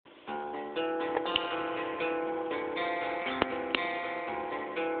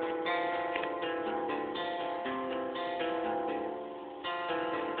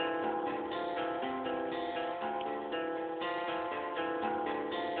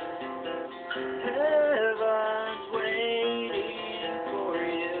Heaven's waiting for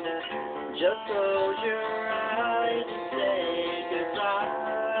you. Just close your eyes and say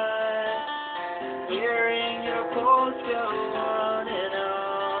goodbye. Hearing your pulse go on and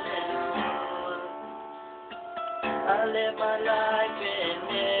on and on. I live my life in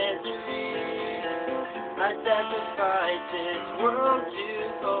misery. I sacrifice this world to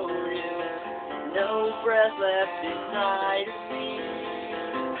hold you. No breath left inside of me.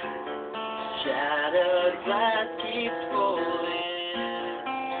 Shattered glass keeps falling.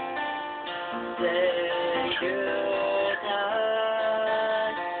 Say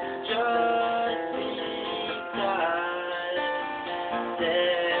goodnight, just sleep tight.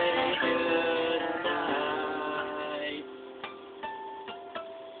 Say goodnight.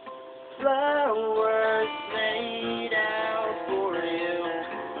 Flowers made out for you.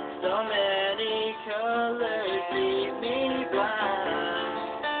 So many colors leave me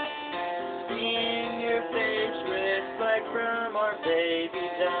blind. Seeing your face reflect from our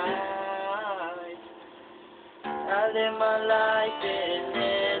baby's eyes. I live my life in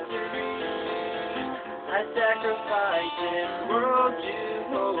misery. I sacrifice this world to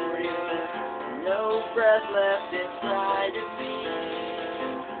hold you. No breath left inside of me.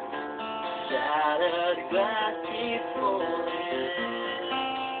 Shattered glass keeps falling.